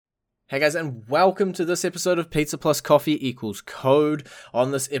Hey guys, and welcome to this episode of Pizza Plus Coffee Equals Code.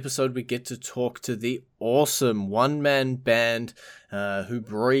 On this episode, we get to talk to the awesome one-man band who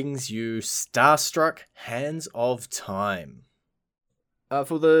brings you Starstruck Hands of Time.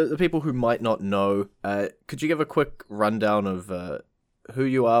 For the people who might not know, could you give a quick rundown of who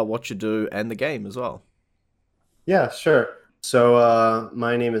you are, what you do, and the game as well? Yeah, sure. So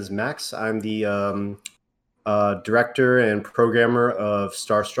my name is Max. I'm the director and programmer of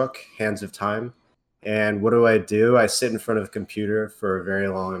Starstruck Hands of Time. And what do? I sit in front of a computer for a very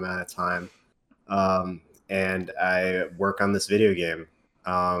long amount of time. And I work on this video game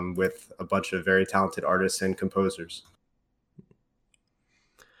with a bunch of very talented artists and composers.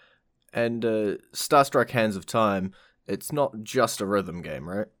 And Starstruck Hands of Time, it's not just a rhythm game,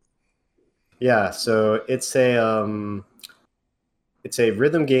 right? Yeah, so it's a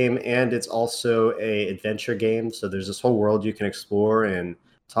rhythm game and it's also a adventure game. So there's this whole world you can explore and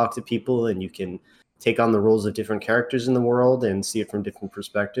talk to people, and you can take on the roles of different characters in the world and see it from different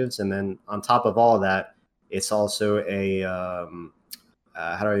perspectives. And then on top of all of that, it's also a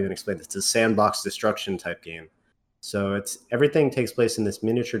how do I even explain this? It's a sandbox destruction type game. So it's everything takes place in this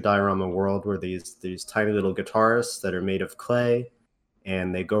miniature diorama world where these tiny little guitarists that are made of clay,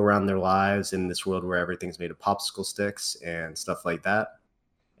 and they go around their lives in this world where everything's made of popsicle sticks and stuff like that.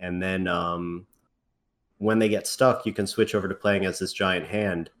 And then when they get stuck, you can switch over to playing as this giant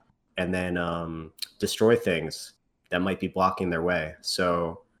hand and then destroy things that might be blocking their way.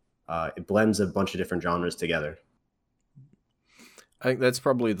 So it blends a bunch of different genres together. I think that's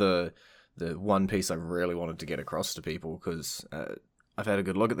probably the one piece I really wanted to get across to people, because I've had a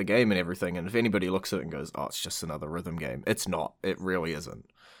good look at the game and everything, and if anybody looks at it and goes, oh, it's just another rhythm game, it's not. It really isn't.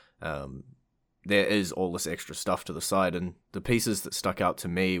 There is all this extra stuff to the side, and the pieces that stuck out to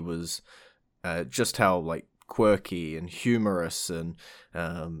me was just how like quirky and humorous and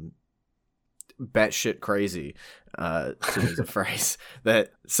batshit crazy, to use a phrase,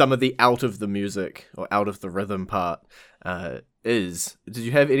 that some of the out of the music or out of the rhythm part is. Did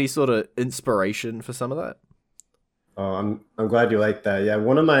you have any sort of inspiration for some of that? Oh, I'm glad you like that. Yeah,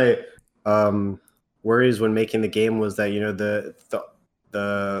 one of my worries when making the game was that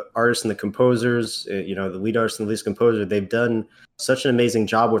the artists and the composers, the lead artist and the lead composer, they've done such an amazing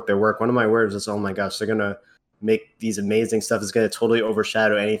job with their work. One of my worries is, oh my gosh, they're gonna make these amazing stuff. It's gonna totally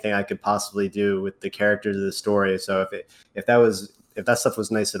overshadow anything I could possibly do with the characters of the story. So if that stuff was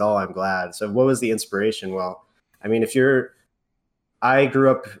nice at all, I'm glad. So what was the inspiration? Well, I mean, I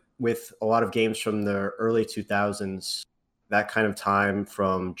grew up with a lot of games from the early 2000s, that kind of time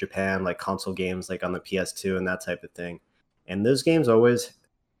from Japan, like console games like on the PS2 and that type of thing. And those games always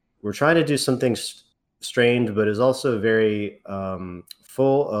were trying to do something strange, but is also very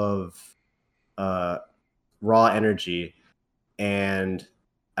full of raw energy. And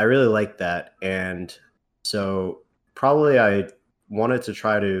I really liked that. And so probably I wanted to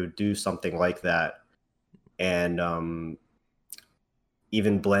try to do something like that. And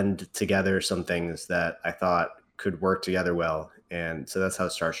even blend together some things that I thought could work together well. And so that's how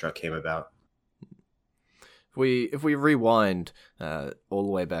Starstruck came about. If we rewind all the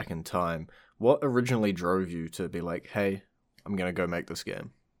way back in time, what originally drove you to be like, hey, I'm gonna go make this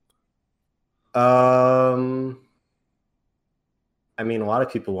game? I mean, a lot of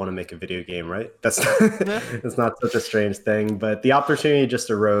people want to make a video game, right? That's not such a strange thing, but the opportunity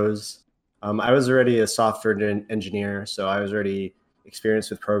just arose. I was already a software engineer, so I was already experienced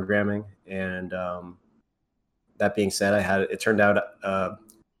with programming. And that being said, it turned out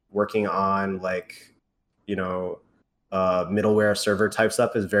working on middleware server type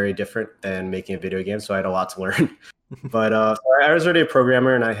stuff is very different than making a video game. So I had a lot to learn. But I was already a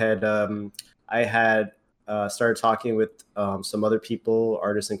programmer, and I had started talking with some other people,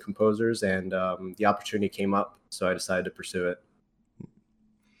 artists and composers, and the opportunity came up, so I decided to pursue it.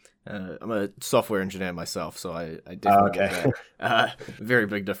 I'm a software engineer myself, so I definitely get that. Very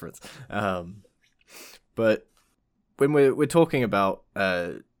big difference. But when we're talking about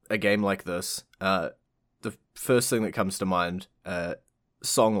a game like this, the first thing that comes to mind,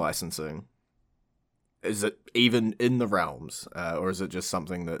 song licensing. Is it even in the realms, or is it just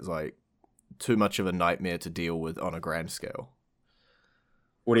something that's like too much of a nightmare to deal with on a grand scale?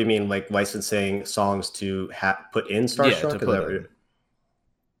 What do you mean, like licensing songs to put in Yeah, Starstruck? to Is put that in.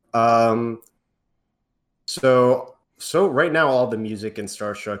 um, so right now all the music in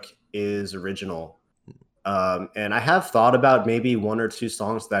Starstruck is original. And I have thought about maybe one or two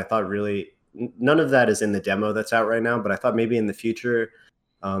songs that I thought really none of that is in the demo that's out right now, but I thought maybe in the future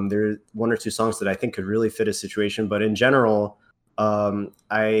there are one or two songs that I think could really fit a situation. But in general,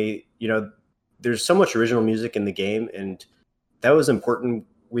 I there's so much original music in the game, and that was important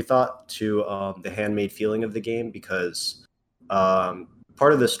we thought to the handmade feeling of the game because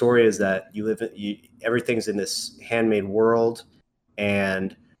part of the story is that everything's in this handmade world,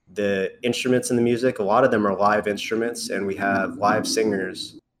 and the instruments in the music, a lot of them are live instruments, and we have live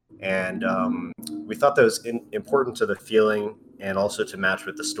singers, and we thought that was important to the feeling and also to match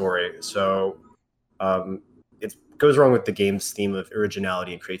with the story. So it goes wrong with the game's theme of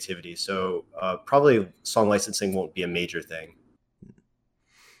originality and creativity. So probably song licensing won't be a major thing.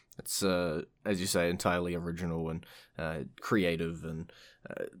 It's as you say, entirely original and creative, and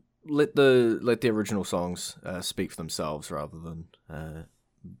let the original songs speak for themselves rather than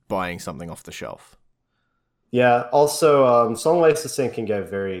buying something off the shelf. Yeah. Also, song licensing can get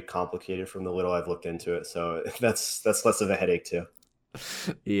very complicated from the little I've looked into it. So that's less of a headache too.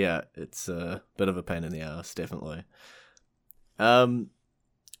 Yeah, it's a bit of a pain in the ass, definitely.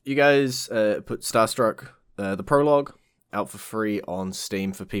 You guys put Starstruck, the prologue, out for free on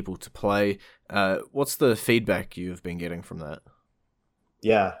Steam for people to play. What's the feedback you've been getting from that?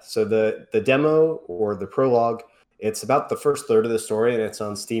 Yeah, so the demo or the prologue, it's about the first third of the story, and it's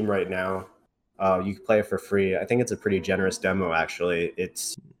on Steam right now. You can play it for free. I think it's a pretty generous demo, actually.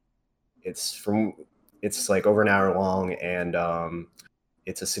 It's like over an hour long, and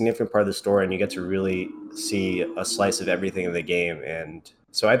it's a significant part of the story, and you get to really see a slice of everything in the game. And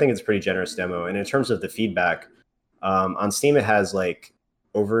so I think it's a pretty generous demo. And in terms of the feedback, on Steam, it has like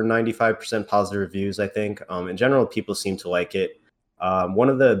over 95% positive reviews, I think. In general, people seem to like it. One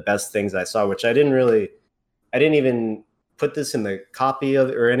of the best things I saw, which I didn't even put this in the copy of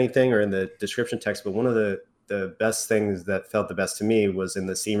or anything or in the description text, but one of the best things that felt the best to me was in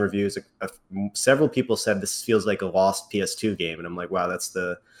the Steam reviews. Several people said this feels like a lost PS2 game, and I'm like, wow, that's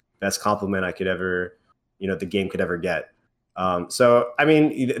the best compliment I could ever, the game could ever get. So, I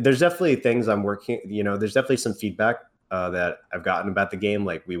mean, there's definitely things I'm working, there's definitely some feedback that I've gotten about the game.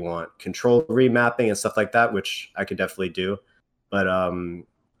 Like we want control remapping and stuff like that, which I could definitely do. But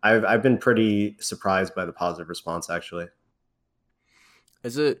I've been pretty surprised by the positive response, actually.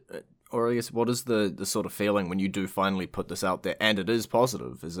 Is it, or I guess, what is the sort of feeling when you do finally put this out there and it is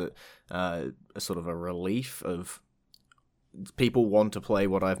positive? Is it a sort of a relief of people want to play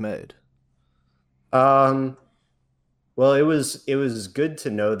what I've made? Well, it was good to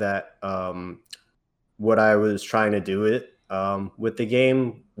know that what I was trying to do with the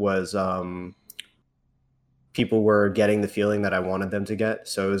game was people were getting the feeling that I wanted them to get.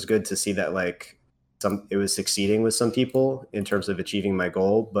 So it was good to see that like it was succeeding with some people in terms of achieving my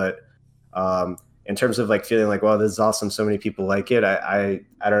goal. But in terms of like feeling like, wow, this is awesome, so many people like it, I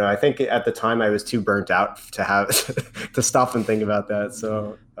don't know. I think at the time I was too burnt out to have to stop and think about that.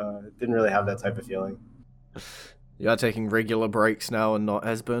 So didn't really have that type of feeling. You are taking regular breaks now and not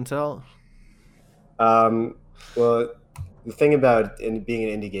as burnt out? Well, the thing about being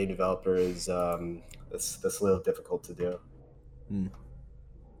an indie game developer is that's a little difficult to do.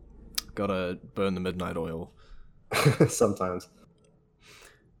 Gotta burn the midnight oil. Sometimes.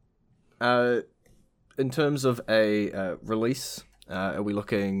 In terms of a release, are we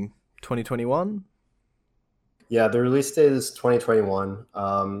looking 2021? Yeah, the release date is 2021.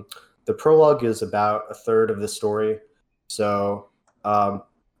 The prologue is about a third of the story, so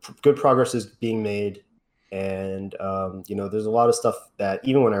good progress is being made. And there's a lot of stuff that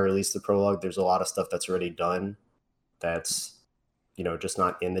even when I released the prologue, there's a lot of stuff that's already done that's just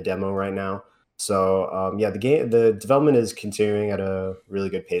not in the demo right now. So the development is continuing at a really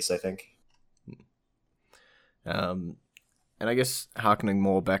good pace, I think. And I guess harkening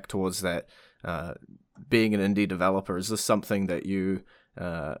more back towards that, being an indie developer, is this something that you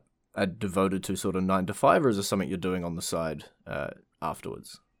are devoted to sort of 9 to 5, or is this something you're doing on the side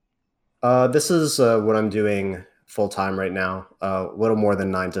afterwards? This is what I'm doing full time right now. A little more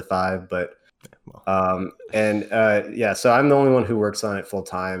than 9 to 5, but so I'm the only one who works on it full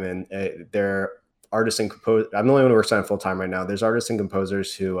time, and they're artists and compose. I'm the only one who works on it full time right now. There's artists and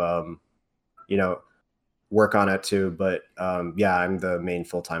composers who work on it too, but I'm the main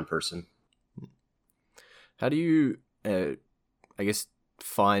full time person. How do you, I guess,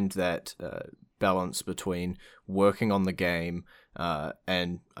 find that balance between working on the game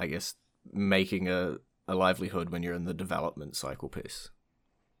and I guess making a livelihood when you're in the development cycle piece?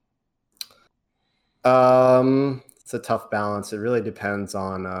 It's a tough balance. It really depends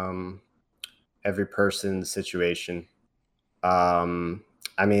on every person's situation. I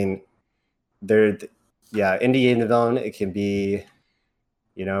mean, indie game development, it can be,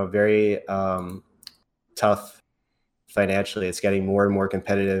 very tough financially. It's getting more and more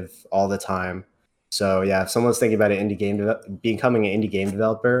competitive all the time. So if someone's thinking about becoming an indie game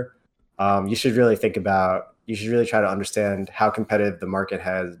developer, you should really think about you should really try to understand how competitive the market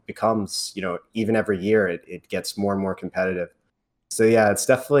has becomes. Even every year it gets more and more competitive. So yeah, it's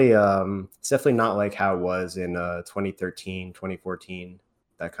definitely not like how it was in 2013, 2014,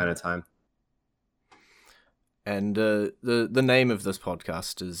 that kind of time. And the name of this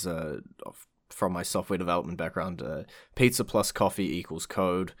podcast is from my software development background. Pizza plus coffee equals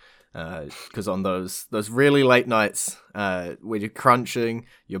code. Because on those really late nights where you're crunching,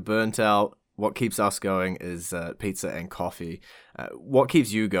 you're burnt out. What keeps us going is pizza and coffee. What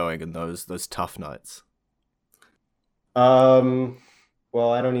keeps you going in those tough nights? Well,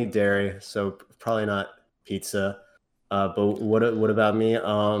 I don't eat dairy, so probably not pizza. But what about me?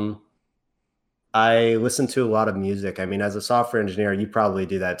 I listen to a lot of music. I mean, as a software engineer, you probably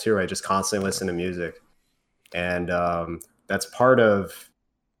do that too, right? Just constantly listen to music, and that's part of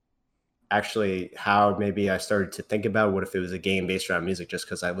actually how maybe I started to think about what if it was a game based around music, just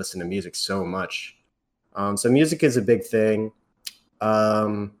because I listen to music so much. So music is a big thing.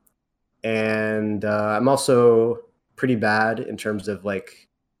 Um, and I'm also pretty bad in terms of like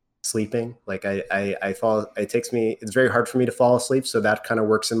sleeping. Like I fall. It's very hard for me to fall asleep, so that kind of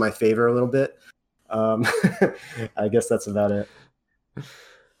works in my favor a little bit. Um, I guess that's about it.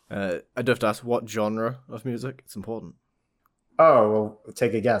 I do have to ask, what genre of music? It's important. Oh, well,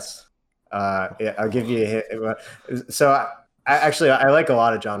 take a guess. Yeah, I'll give you a hint. So I like a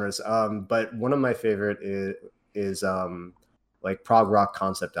lot of genres, but one of my favorite is like prog rock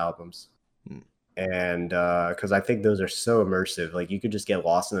concept albums. Hmm. And because I think those are so immersive, like you could just get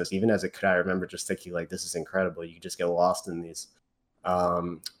lost in this. Even as a kid, I remember just thinking like, this is incredible. You could just get lost in these.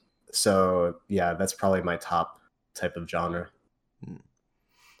 Um, so yeah, that's probably my top type of genre. I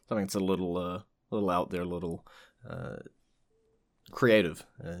think it's a little out there, a little creative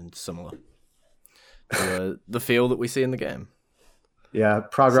and similar to the feel that we see in the game. Yeah,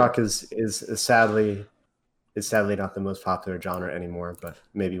 prog rock is sadly not the most popular genre anymore, but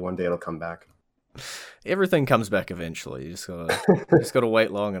maybe one day it'll come back. Everything comes back eventually. You just gotta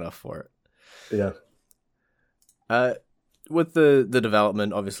wait long enough for it. Yeah. With the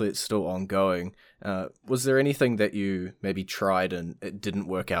development, obviously it's still ongoing. Was there anything that you maybe tried and it didn't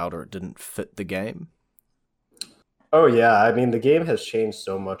work out or it didn't fit the game? Oh yeah, I mean the game has changed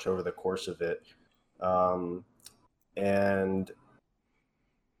so much over the course of it, and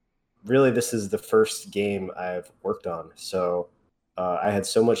really this is the first game I've worked on, so I had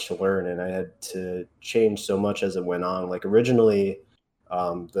so much to learn and I had to change so much as it went on. Like originally,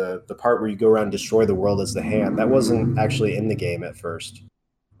 the part where you go around and destroy the world as the hand, that wasn't actually in the game at first,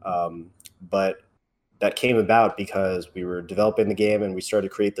 but that came about because we were developing the game and we started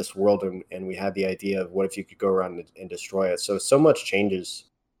to create this world, and we had the idea of what if you could go around and destroy it. So much changes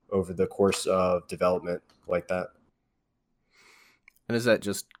over the course of development like that. And is that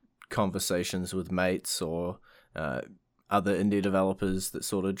just conversations with mates or other indie developers that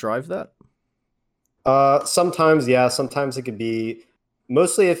sort of drive that? Sometimes, yeah. Sometimes it could be,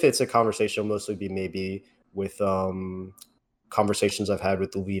 mostly if it's a conversation, mostly be maybe with conversations I've had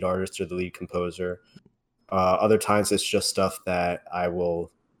with the lead artist or the lead composer. Other times it's just stuff that I will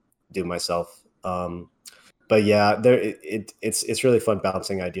do myself. But yeah, it's really fun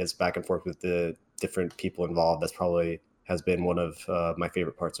bouncing ideas back and forth with the different people involved. That's probably has been one of my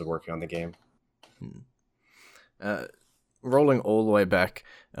favorite parts of working on the game. Rolling all the way back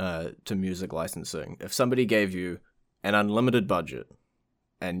to music licensing, if somebody gave you an unlimited budget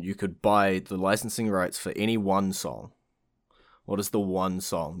and you could buy the licensing rights for any one song, what is the one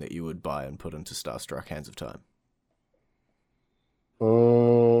song that you would buy and put into Starstruck Hands of Time?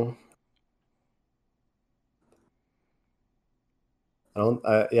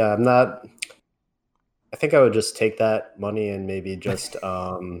 I'm not. I think I would just take that money and maybe just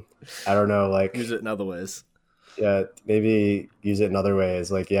I don't know, like use it in other ways. Yeah, maybe use it in other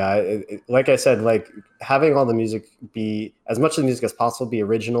ways. Like yeah, like I said, like having all the music be as much of the music as possible be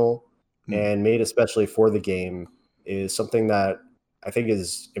original and made especially for the game is something that I think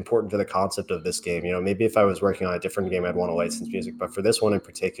is important for the concept of this game. Maybe if I was working on a different game, I'd want to license music, but for this one in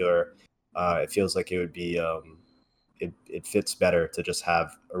particular, it feels like it would be it fits better to just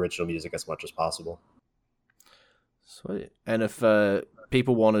have original music as much as possible. Sweet. And if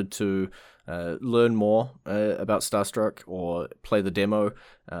people wanted to learn more about Starstruck or play the demo,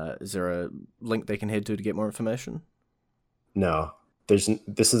 is there a link they can head to get more information? No.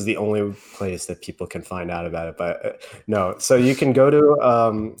 This is the only place that people can find out about it, but no. So you can go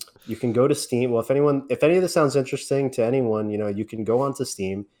to Steam. Well, if any of this sounds interesting to anyone, you can go onto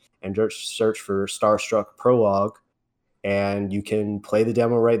Steam and just search for Starstruck Prologue, and you can play the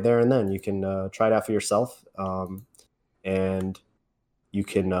demo right there and then. You can try it out for yourself, and you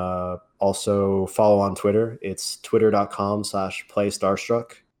can also follow on Twitter. It's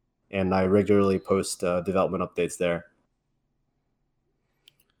twitter.com/playstarstruck, and I regularly post development updates there.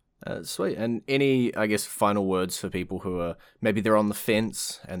 Sweet. And any, I guess, final words for people who are maybe they're on the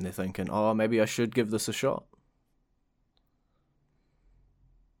fence and they're thinking, oh, maybe I should give this a shot?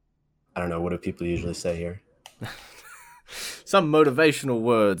 I don't know. What do people usually say here? Some motivational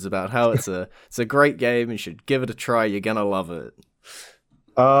words about how it's a great game. You should give it a try. You're gonna love it.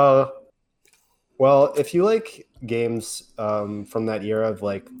 Well, if you like games from that era of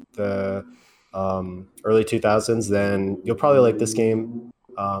like the early 2000s, then you'll probably like this game.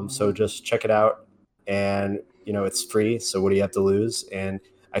 So just check it out, and it's free. So what do you have to lose? And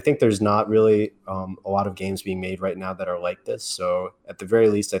I think there's not really a lot of games being made right now that are like this. So at the very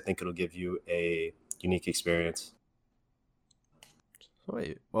least, I think it'll give you a unique experience.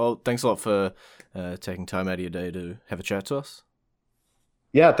 Sweet. Well, thanks a lot for taking time out of your day to have a chat to us.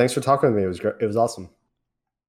 Yeah, thanks for talking with me. It was great. It was awesome.